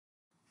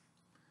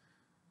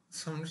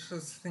So I'm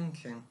just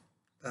thinking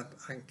that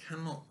I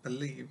cannot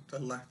believe the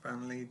life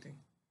I'm leading.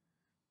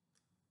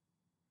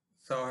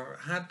 So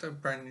I've had a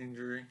brain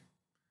injury.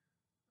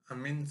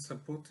 I'm in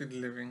supported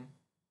living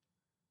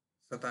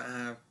so that I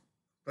have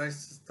a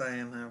place to stay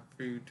and have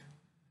food.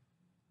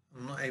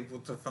 I'm not able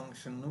to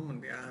function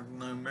normally. I have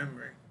no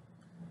memory.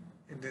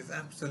 It is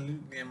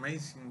absolutely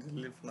amazing to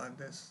live like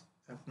this.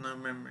 I have no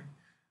memory.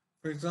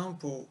 For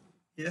example,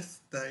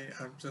 yesterday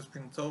I've just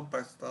been told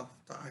by staff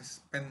that I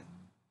spent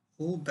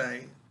all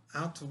day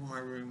out of my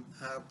room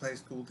at a place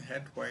called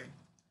Headway,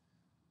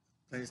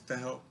 a place to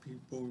help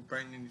people with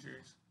brain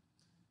injuries.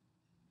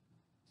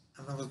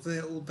 And I was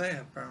there all day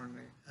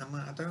apparently, and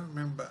I don't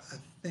remember a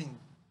thing.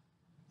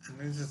 And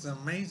it is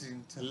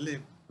amazing to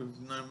live with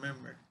no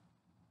memory.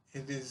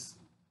 It is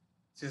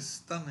just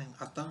stunning.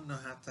 I don't know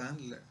how to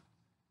handle it.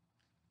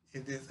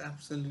 It is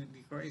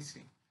absolutely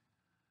crazy.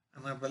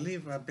 And I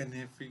believe I've been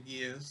here for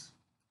years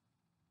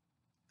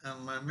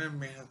and my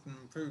memory hasn't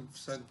improved.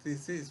 So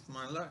this is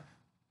my life.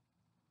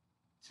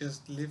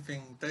 Just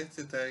living day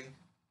to day,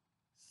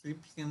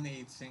 sleeping and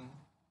eating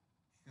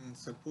in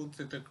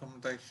supported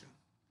accommodation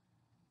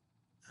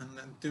and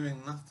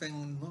doing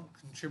nothing, not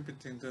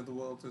contributing to the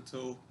world at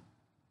all.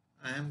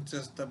 I am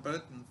just a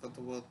burden for the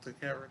world to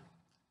carry.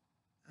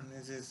 And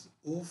it is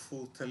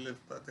awful to live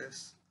like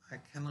this. I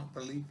cannot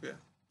believe it.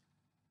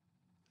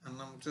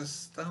 And I'm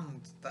just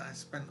stunned that I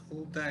spent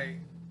all day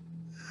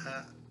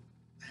at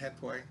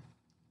Headway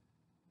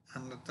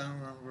and I don't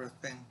remember a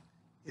thing.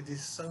 It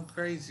is so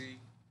crazy,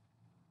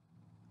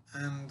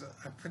 and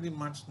I pretty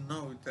much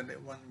know that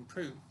it won't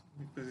improve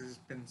because it's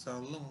been so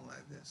long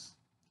like this.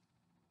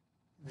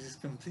 It is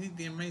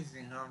completely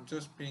amazing how I'm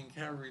just being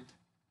carried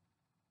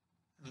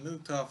and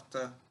looked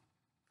after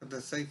for the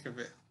sake of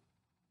it.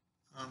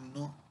 I'm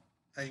not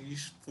a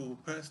useful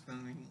person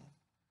anymore.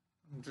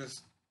 I'm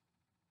just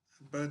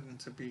a burden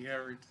to be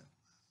carried,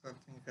 as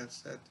I think I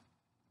said.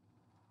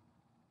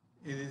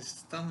 It is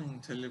stunning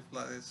to live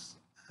like this,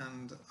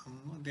 and I'm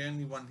not the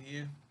only one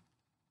here.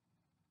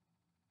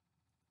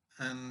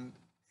 And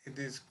it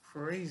is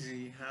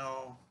crazy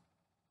how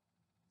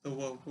the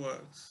world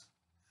works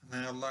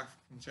and how life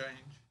can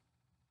change.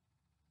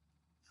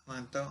 And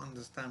I don't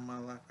understand my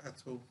life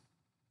at all.